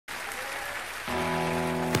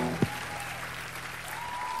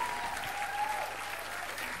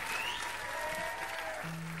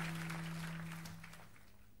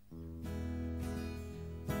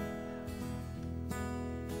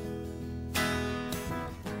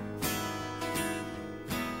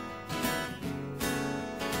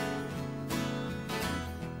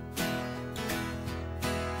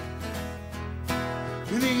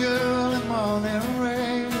in the early morning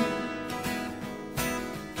rain,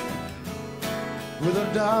 with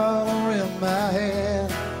a dollar in my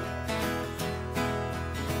hand.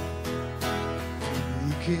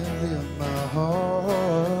 You can't live my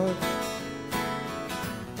heart,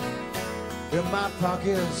 and my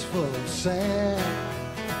pocket's full of sand.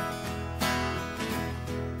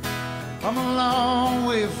 I'm a long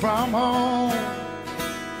way from home,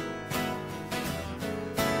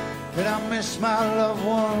 and I miss my loved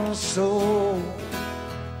ones so.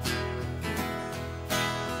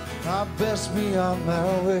 I best be on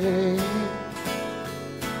my way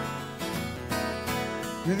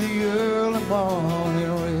in the early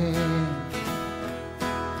morning rain.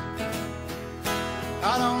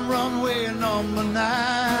 Out on runway number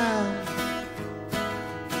 9,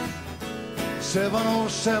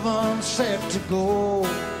 707 set to go,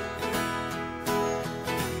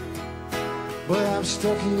 but I'm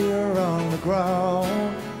stuck here on the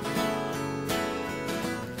ground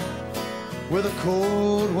where the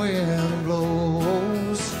cold wind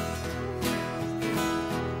blows,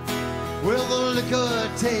 where the liquor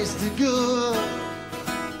tasted good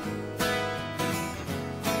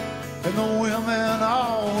and the women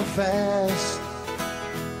all fast.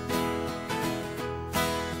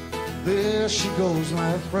 There she goes,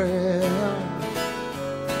 my friend.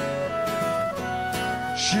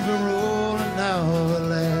 She be rolling out at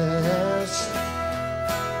last.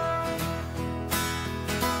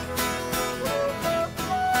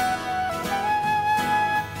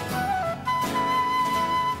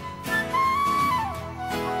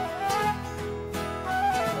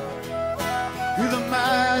 Hear the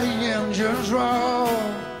mighty engines roar.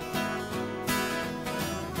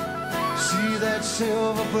 See that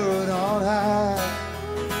silver bird on high.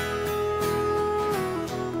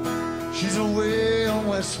 She's away on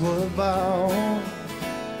westward bound.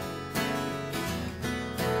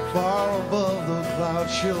 Far above the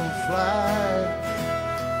clouds she'll fly,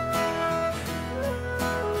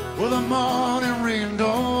 where the morning rain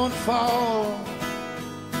don't fall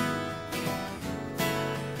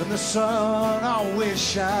and the sun always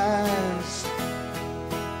shines.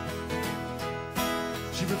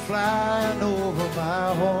 She'll be flying over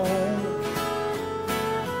my home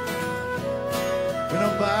in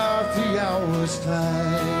about 3 hours'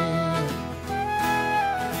 time.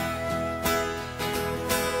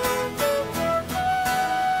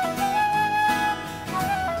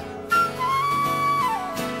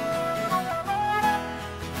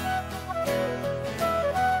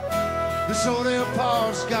 This old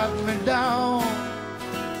airport's got me down.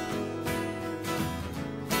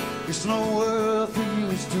 It's no worth the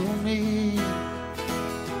use to me,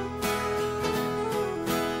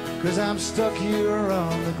 'cause I'm stuck here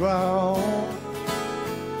on the ground,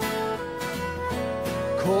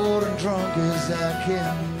 cold and drunk as I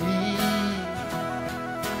can be.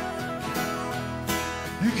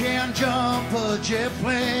 You can't jump a jet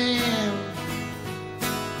plane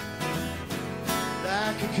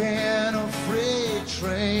like you can a freight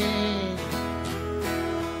train,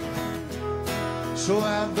 so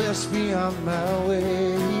I best be on my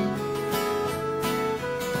way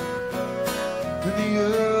in the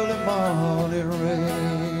early morning rain.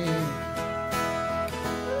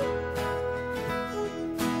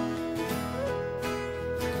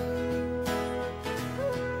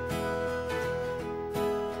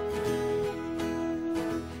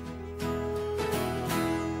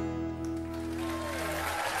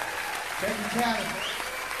 Thank you, Canada.